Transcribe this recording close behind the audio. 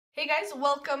Hey guys,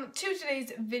 welcome to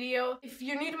today's video. If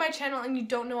you're new to my channel and you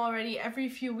don't know already, every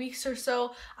few weeks or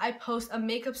so I post a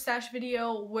makeup stash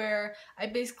video where I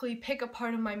basically pick a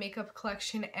part of my makeup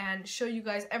collection and show you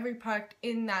guys every product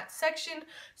in that section.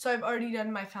 So I've already done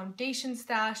my foundation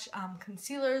stash,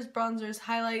 concealers, bronzers,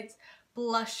 highlights,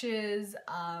 blushes,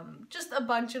 just a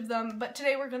bunch of them. But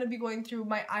today we're going to be going through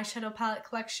my eyeshadow palette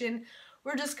collection.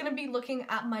 We're just going to be looking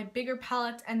at my bigger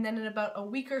palettes, and then in about a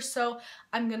week or so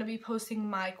I'm going to be posting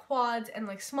my quads and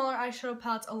like smaller eyeshadow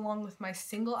palettes along with my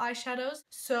single eyeshadows.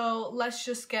 So let's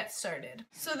just get started.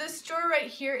 So this drawer right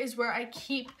here is where I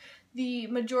keep the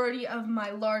majority of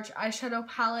my large eyeshadow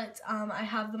palettes. I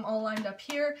have them all lined up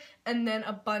here and then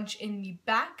a bunch in the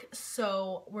back,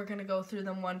 so we're gonna go through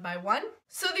them one by one.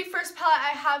 So the first palette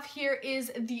I have here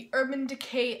is the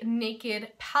Decay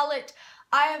Naked palette.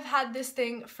 I have had this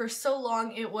thing for so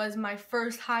long. It was my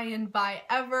first high-end buy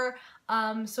ever,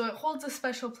 so it holds a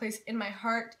special place in my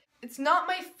heart. It's not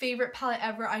my favorite palette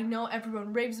ever. I know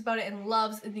everyone raves about it and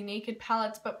loves the Naked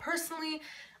palettes, but personally,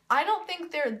 I don't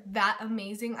think they're that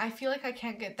amazing. I feel like I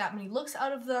can't get that many looks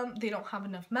out of them. They don't have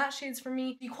enough matte shades for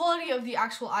me. The quality of the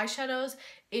actual eyeshadows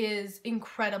is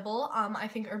incredible. I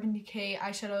think Urban Decay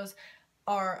eyeshadows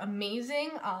are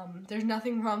amazing. There's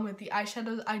nothing wrong with the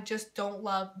eyeshadows. I just don't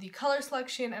love the color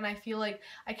selection and I feel like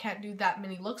I can't do that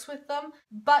many looks with them.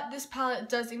 But this palette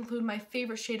does include my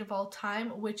favorite shade of all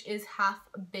time, which is Half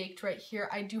Baked right here.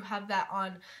 I do have that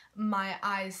on my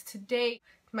eyes today.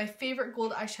 My favorite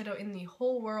gold eyeshadow in the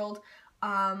whole world,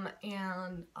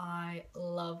 and I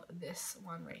love this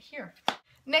one right here.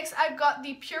 Next, I've got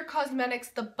the Pure Cosmetics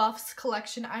The Buffs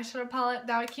Collection eyeshadow palette.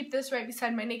 Now I keep this right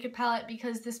beside my Naked palette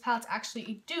because this palette's actually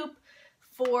a dupe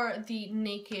for the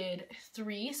Naked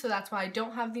 3, so that's why I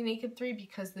don't have the Naked 3,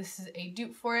 because this is a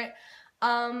dupe for it.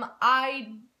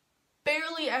 I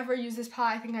barely ever use this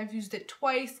palette. I think I've used it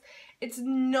twice. It's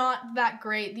not that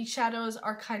great. The shadows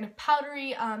are kind of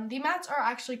powdery. The mattes are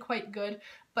actually quite good,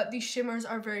 but the shimmers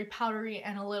are very powdery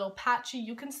and a little patchy.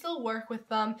 You can still work with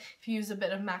them if you use a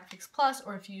bit of MAC Fix Plus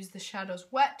or if you use the shadows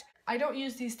wet. I don't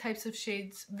use these types of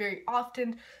shades very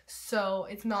often, so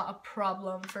it's not a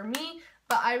problem for me.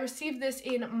 But I received this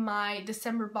in my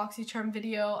December BoxyCharm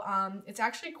video. It's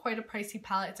actually quite a pricey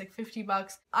palette. It's like 50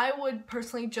 bucks. I would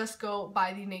personally just go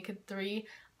buy the Naked 3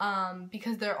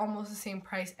 because they're almost the same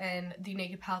price and the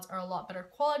Naked palettes are a lot better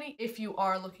quality if you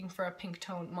are looking for a pink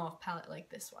tone mauve palette like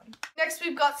this one. Next,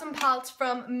 we've got some palettes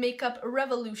from Makeup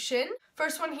Revolution.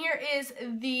 First one here is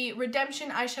the Redemption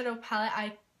eyeshadow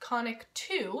palette Iconic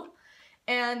 2.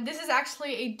 And this is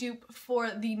actually a dupe for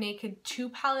the Naked 2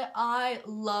 palette. I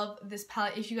love this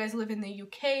palette. If you guys live in the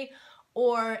UK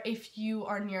or if you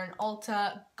are near an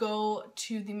Ulta, go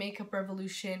to the Makeup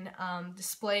Revolution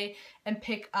display and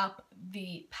pick up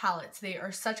the palettes. They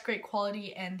are such great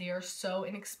quality and they are so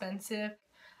inexpensive.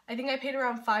 I think I paid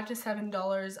around $5 to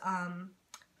 $7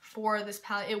 for this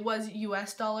palette. It was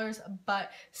US dollars,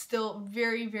 but still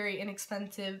very, very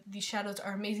inexpensive. The shadows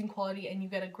are amazing quality and you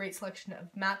get a great selection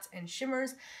of mattes and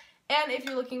shimmers. And if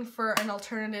you're looking for an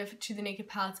alternative to the Naked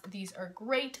palettes, these are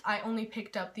great. I only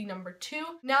picked up the number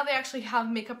 2. Now they actually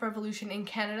have Makeup Revolution in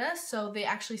Canada, so they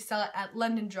actually sell it at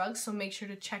London Drugs, so make sure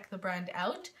to check the brand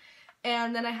out.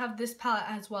 And then I have this palette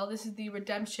as well. This is the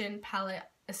Redemption palette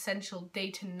Essential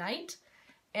Day to Night.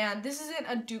 And this isn't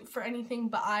a dupe for anything,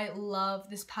 but I love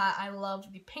this palette. I love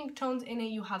the pink tones in it.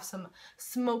 You have some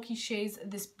smoky shades,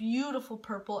 this beautiful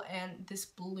purple, and this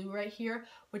blue right here,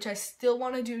 which I still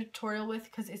want to do a tutorial with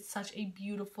because it's such a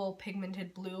beautiful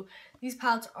pigmented blue. These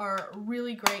palettes are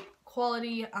really great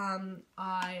quality.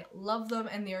 I love them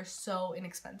and they are so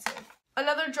inexpensive.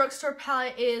 Another drugstore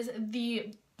palette is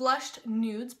the Blushed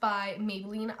Nudes by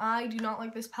Maybelline. I do not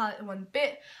like this palette one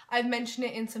bit. I've mentioned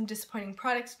it in some disappointing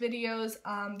products videos.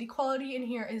 The quality in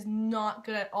here is not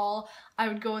good at all. I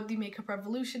would go with the Makeup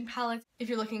Revolution palette if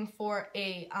you're looking for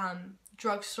a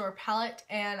drugstore palette,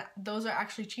 and those are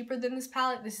actually cheaper than this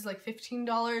palette. This is like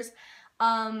 $15.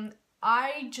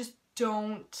 I just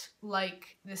don't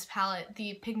like this palette.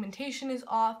 The pigmentation is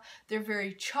off. They're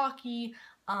very chalky.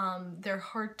 They're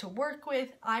hard to work with.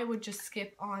 I would just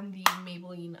skip on the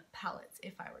Maybelline palettes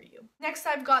if I were you. Next,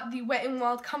 I've got the Wet n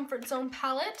Wild Comfort Zone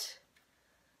palette.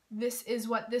 This is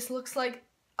what this looks like.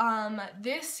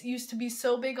 This used to be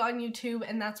so big on YouTube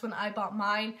and that's when I bought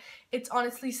mine. It's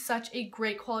honestly such a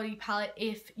great quality palette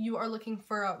if you are looking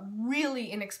for a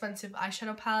really inexpensive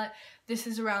eyeshadow palette. This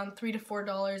is around $3 to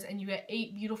 $4 and you get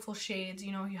 8 beautiful shades.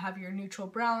 You know, you have your neutral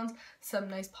browns, some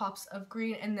nice pops of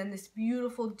green, and then this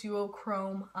beautiful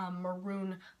duochrome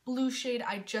maroon blue shade.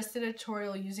 I just did a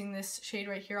tutorial using this shade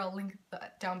right here. I'll link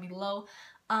that down below.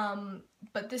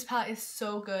 But this palette is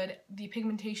so good. The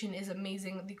pigmentation is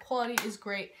amazing. The quality is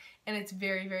great. And it's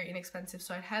very, very inexpensive.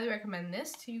 So I'd highly recommend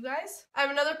this to you guys. I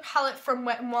have another palette from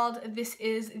Wet n Wild. This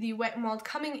is the Wet n Wild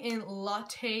Coming in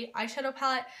Latte eyeshadow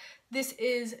palette. This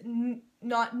is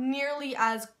not nearly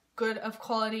as good of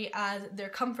quality as their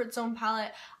Comfort Zone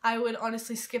palette. I would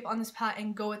honestly skip on this palette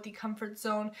and go with the Comfort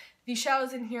Zone. The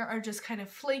shadows in here are just kind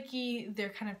of flaky. They're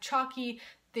kind of chalky.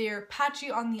 They're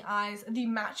patchy on the eyes. The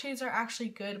matte shades are actually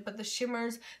good, but the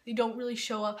shimmers, they don't really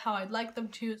show up how I'd like them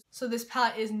to. So this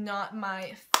palette is not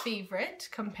my favorite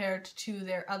compared to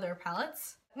their other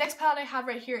palettes. Next palette I have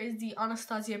right here is the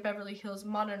Anastasia Beverly Hills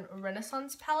Modern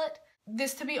Renaissance palette.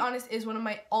 This, to be honest, is one of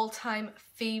my all-time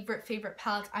favorite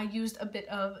palettes. I used a bit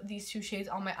of these two shades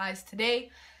on my eyes today.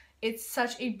 It's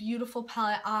such a beautiful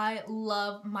palette. I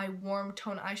love my warm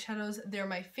tone eyeshadows. They're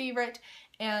my favorite,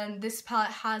 and this palette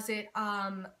has it.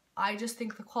 I just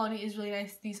think the quality is really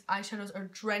nice. These eyeshadows are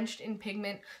drenched in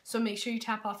pigment, so make sure you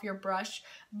tap off your brush,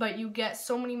 but you get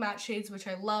so many matte shades, which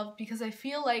I love because I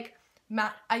feel like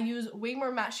I use way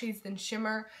more matte shades than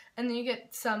shimmer, and then you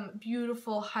get some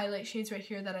beautiful highlight shades right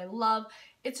here that I love.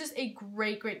 It's just a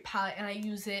great palette, and I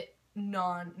use it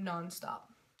non-stop.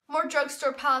 More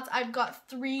drugstore palettes. I've got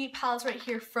 3 palettes right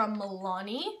here from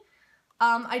Milani.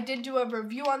 I did do a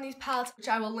review on these palettes, which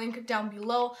I will link down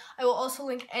below. I will also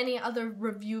link any other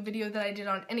review video that I did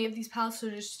on any of these palettes, so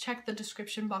just check the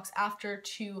description box after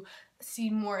to see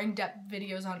more in-depth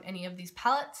videos on any of these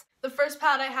palettes. The first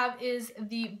palette I have is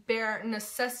the Bare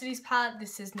Necessities palette.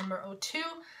 This is number 02.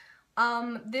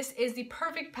 This is the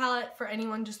perfect palette for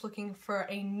anyone just looking for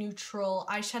a neutral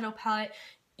eyeshadow palette.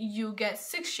 You get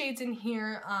 6 shades in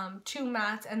here, 2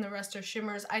 mattes, and the rest are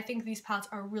shimmers. I think these palettes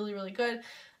are really good.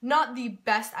 Not the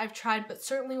best I've tried, but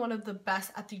certainly one of the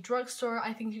best at the drugstore.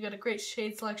 I think you get a great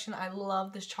shade selection. I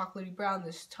love this chocolatey brown,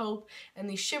 this taupe, and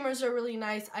these shimmers are really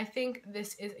nice. I think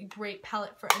this is a great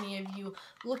palette for any of you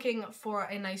looking for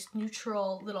a nice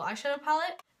neutral little eyeshadow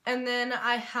palette. And then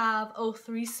I have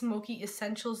 03 Smoky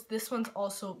Essentials. This one's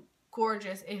also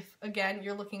gorgeous if, again,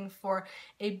 you're looking for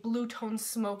a blue tone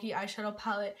smoky eyeshadow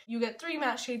palette. You get 3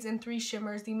 matte shades and 3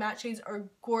 shimmers. The matte shades are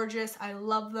gorgeous. I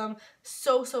love them.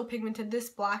 So pigmented. This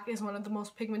black is one of the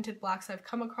most pigmented blacks I've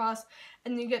come across.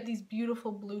 And you get these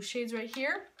beautiful blue shades right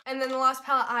here. And then the last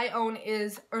palette I own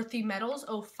is Earthy Metals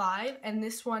 05, and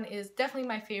this one is definitely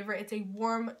my favorite. It's a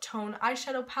warm tone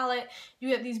eyeshadow palette. You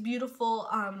get these beautiful,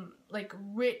 like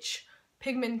rich,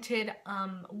 pigmented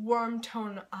warm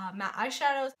tone matte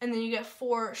eyeshadows, and then you get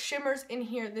 4 shimmers in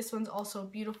here. This one's also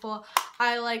beautiful.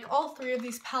 I like all 3 of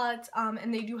these palettes,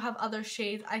 and they do have other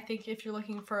shades. I think if you're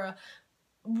looking for a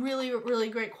really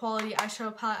great quality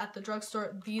eyeshadow palette at the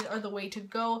drugstore, these are the way to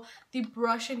go. The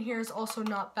brush in here is also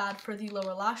not bad for the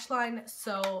lower lash line,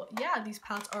 so yeah, these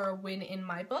palettes are a win in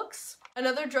my books.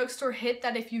 Another drugstore hit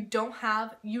that if you don't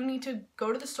have, you need to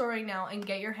go to the store right now and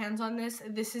get your hands on this.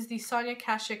 This is the Sonia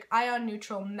Kashuk Ion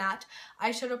Neutral Matte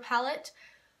Eyeshadow Palette.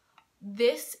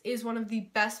 This is one of the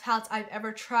best palettes I've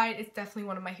ever tried. It's definitely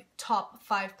one of my top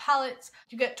 5 palettes.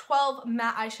 You get 12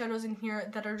 matte eyeshadows in here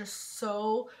that are just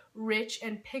so rich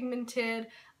and pigmented,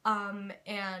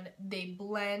 and they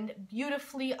blend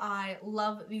beautifully. I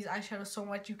love these eyeshadows so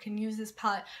much. You can use this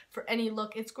palette for any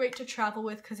look. It's great to travel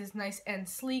with because it's nice and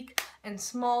sleek and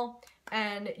small,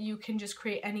 and you can just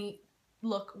create any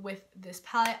look with this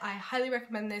palette. I highly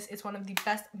recommend this. It's one of the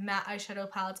best matte eyeshadow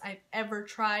palettes I've ever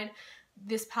tried.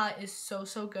 This palette is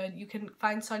so good. You can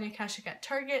find Sonia Kashuk at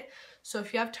Target, so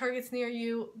if you have Targets near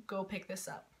you, go pick this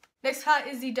up. Next palette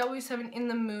is the W7 In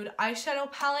the Mood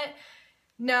eyeshadow palette.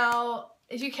 Now,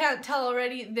 if you can't tell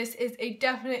already, this is a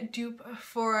definite dupe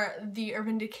for the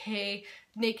Urban Decay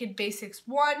Naked Basics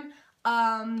 1.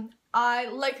 I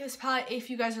like this palette. If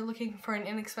you guys are looking for an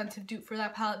inexpensive dupe for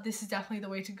that palette, this is definitely the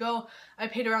way to go. I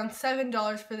paid around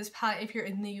 $7 for this palette. If you're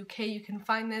in the UK, you can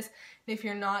find this. And if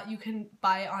you're not, you can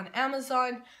buy it on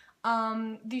Amazon.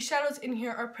 The shadows in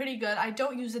here are pretty good. I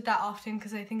don't use it that often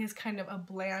because I think it's kind of a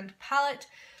bland palette.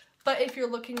 But if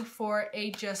you're looking for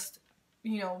a just,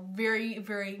 you know,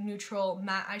 very neutral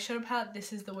matte eyeshadow palette,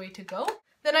 this is the way to go.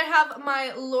 Then I have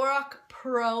my Lorac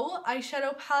Pro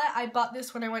eyeshadow palette. I bought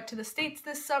this when I went to the States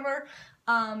this summer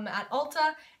at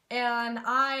Ulta, and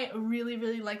I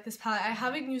really like this palette. I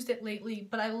haven't used it lately,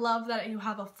 but I love that you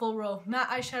have a full row of matte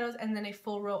eyeshadows and then a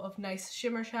full row of nice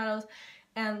shimmer shadows.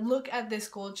 And look at this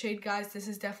gold shade, guys. This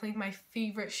is definitely my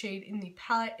favorite shade in the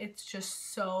palette. It's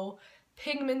just so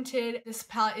pigmented. This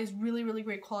palette is really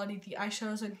great quality. The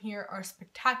eyeshadows in here are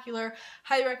spectacular.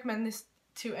 Highly recommend this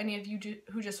to any of you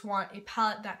who just want a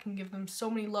palette that can give them so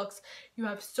many looks. You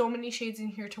have so many shades in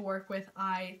here to work with.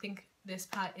 I think this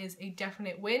palette is a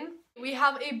definite win. We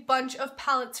have a bunch of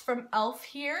palettes from e.l.f.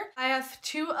 here. I have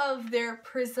two of their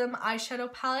Prism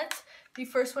eyeshadow palettes. The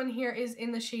first one here is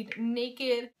in the shade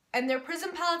Naked. And their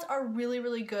Prism palettes are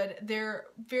really good. They're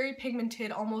very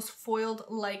pigmented, almost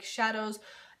foiled-like shadows.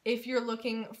 If you're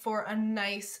looking for a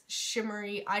nice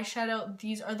shimmery eyeshadow,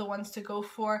 these are the ones to go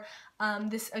for.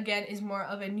 This again is more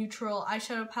of a neutral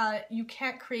eyeshadow palette. You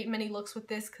can't create many looks with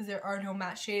this because there are no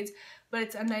matte shades, but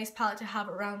it's a nice palette to have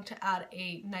around to add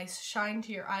a nice shine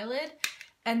to your eyelid.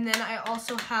 And then I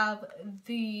also have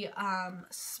the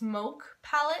Smoke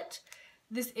palette.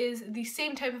 This is the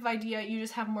same type of idea, you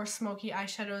just have more smoky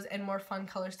eyeshadows and more fun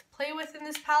colors to play with in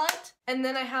this palette. And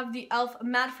then I have the e.l.f.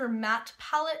 Matte for Matte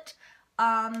palette.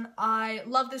 I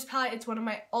love this palette. It's one of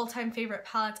my all-time favorite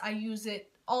palettes. I use it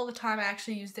all the time. I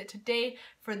actually used it today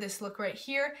for this look right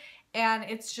here, and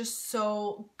it's just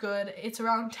so good. It's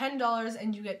around $10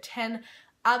 and you get 10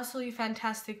 absolutely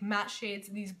fantastic matte shades.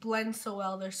 These blend so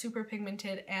well. They're super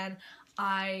pigmented and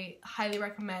I highly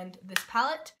recommend this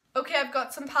palette. Okay, I've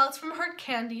got some palettes from Hard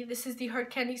Candy. This is the Hard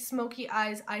Candy Smoky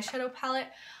Eyes eyeshadow palette.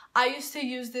 I used to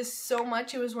use this so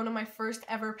much. It was one of my first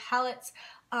ever palettes.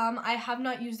 I have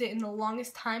not used it in the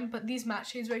longest time, but these matte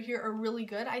shades right here are really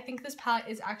good. I think this palette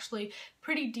is actually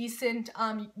pretty decent.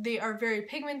 They are very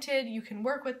pigmented. You can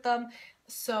work with them.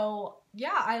 So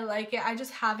yeah, I like it. I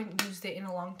just haven't used it in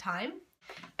a long time.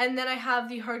 And then I have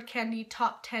the Hard Candy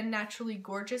Top 10 Naturally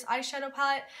Gorgeous eyeshadow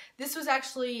palette. This was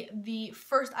actually the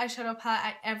first eyeshadow palette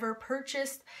I ever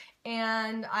purchased,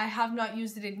 and I have not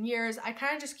used it in years. I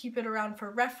kind of just keep it around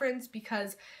for reference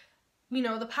because, you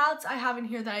know, the palettes I have in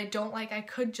here that I don't like, I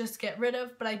could just get rid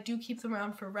of, but I do keep them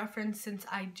around for reference since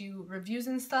I do reviews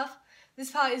and stuff.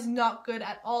 This palette is not good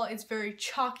at all. It's very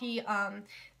chalky.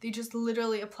 They just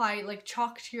literally apply like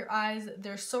chalk to your eyes.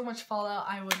 There's so much fallout.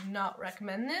 I would not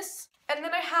recommend this. And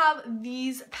then I have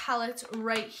these palettes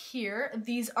right here.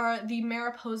 These are the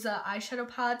Mariposa eyeshadow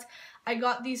palettes. I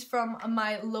got these from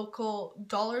my local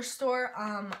dollar store.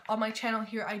 On my channel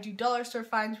here, I do dollar store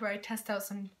finds where I test out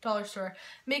some dollar store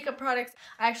makeup products.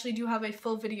 I actually do have a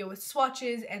full video with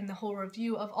swatches and the whole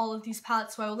review of all of these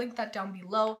palettes, so I will link that down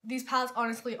below. These palettes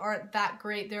honestly aren't that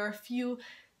great. There are a few,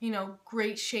 you know,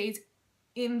 great shades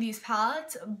in these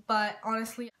palettes, but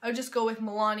honestly I would just go with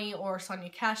Milani or Sonia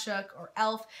Kashuk or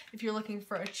e.l.f. if you're looking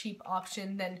for a cheap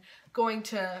option than going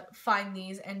to find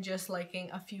these and just liking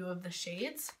a few of the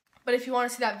shades. But if you want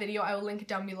to see that video, I will link it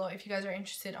down below if you guys are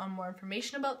interested on more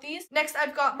information about these. Next,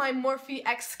 I've got my Morphe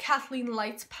X Kathleen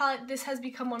Lights palette. This has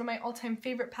become one of my all-time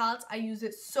favorite palettes. I use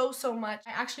it so much.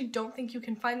 I actually don't think you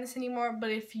can find this anymore, but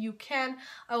if you can,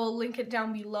 I will link it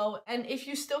down below. And if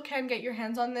you still can get your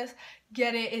hands on this,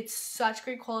 get it. It's such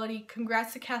great quality.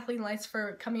 Congrats to Kathleen Lights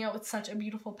for coming out with such a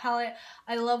beautiful palette.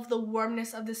 I love the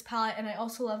warmness of this palette, and I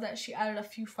also love that she added a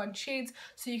few fun shades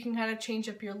so you can kind of change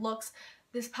up your looks.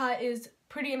 This palette is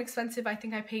pretty inexpensive. I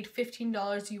think I paid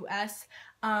 $15 US.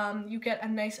 You get a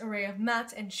nice array of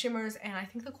mattes and shimmers, and I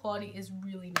think the quality is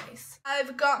really nice.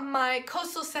 I've got my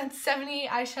Coastal Scents 70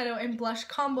 eyeshadow and blush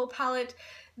combo palette.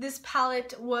 This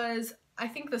palette was, I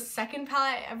think, the second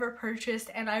palette I ever purchased,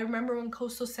 and I remember when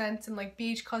Coastal Scents and like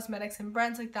BH Cosmetics and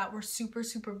brands like that were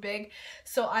super big,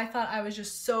 so I thought I was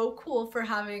just so cool for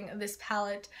having this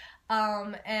palette,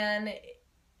 and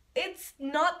it's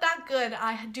not that good.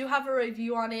 I do have a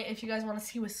review on it if you guys want to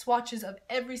see with swatches of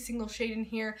every single shade in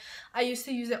here. I used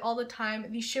to use it all the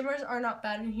time. The shimmers are not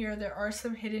bad in here. There are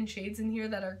some hidden shades in here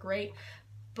that are great.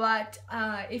 But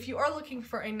if you are looking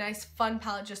for a nice fun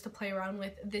palette just to play around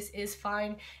with, this is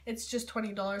fine. It's just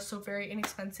 $20, so very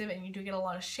inexpensive, and you do get a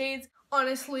lot of shades.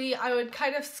 Honestly, I would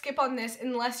kind of skip on this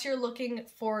unless you're looking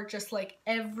for just like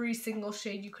every single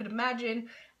shade you could imagine,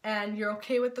 and you're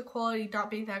okay with the quality not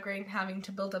being that great and having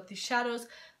to build up these shadows.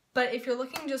 But if you're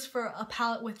looking just for a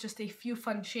palette with just a few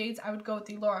fun shades, I would go with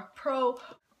the Lorac Pro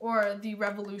or the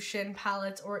Revolution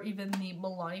palettes or even the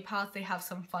Milani palettes. They have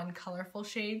some fun colorful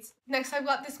shades. Next, I've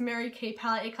got this Mary Kay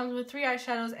palette. It comes with 3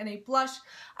 eyeshadows and a blush.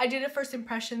 I did a first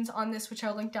impressions on this, which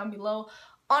I'll link down below.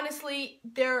 Honestly,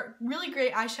 they're really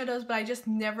great eyeshadows, but I just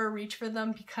never reach for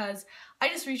them because I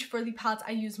just reach for the palettes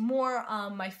I use more,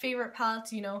 my favorite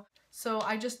palettes, you know. So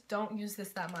I just don't use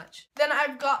this that much. Then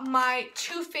I've got my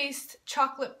Too Faced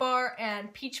Chocolate Bar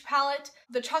and Peach palette.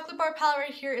 The Chocolate Bar palette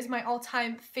right here is my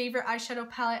all-time favorite eyeshadow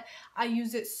palette. I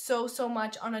use it so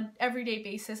much on an everyday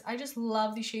basis. I just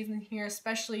love these shades in here,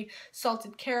 especially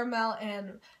Salted Caramel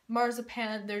and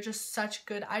Marzipan. They're just such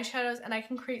good eyeshadows, and I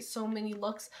can create so many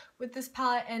looks with this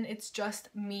palette, and it's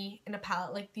just me in a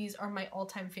palette. Like, these are my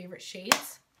all-time favorite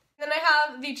shades. Then I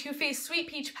have the Too Faced Sweet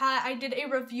Peach palette. I did a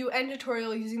review and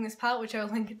tutorial using this palette, which I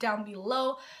will link down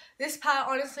below. This palette,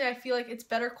 honestly, I feel like it's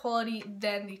better quality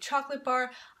than the chocolate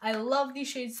bar. I love the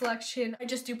shade selection. I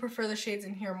just do prefer the shades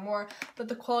in here more, but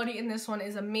the quality in this one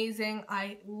is amazing.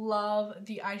 I love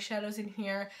the eyeshadows in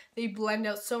here. They blend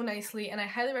out so nicely, and I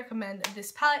highly recommend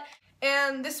this palette.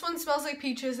 And this one smells like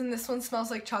peaches and this one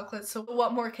smells like chocolate, so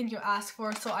what more can you ask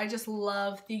for? So I just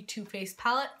love the Too Faced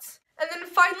palettes. And then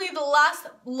finally, the last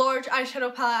large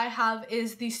eyeshadow palette I have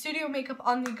is the Studio Makeup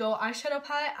On The Go eyeshadow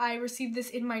palette. I received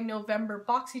this in my November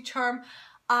BoxyCharm.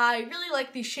 I really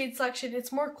like the shade selection.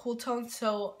 It's more cool tone,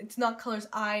 so it's not colors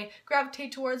I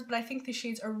gravitate towards, but I think the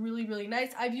shades are really, really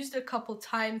nice. I've used it a couple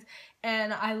times,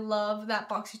 and I love that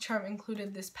BoxyCharm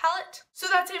included this palette. So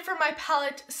that's it for my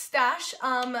palette stash.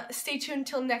 Stay tuned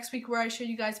until next week where I show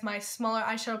you guys my smaller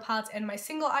eyeshadow palettes and my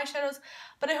single eyeshadows.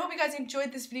 But I hope you guys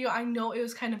enjoyed this video. I know it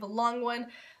was kind of a long one.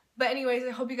 But anyways,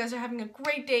 I hope you guys are having a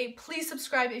great day. Please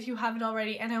subscribe if you haven't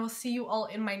already, and I will see you all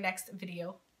in my next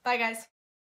video. Bye, guys.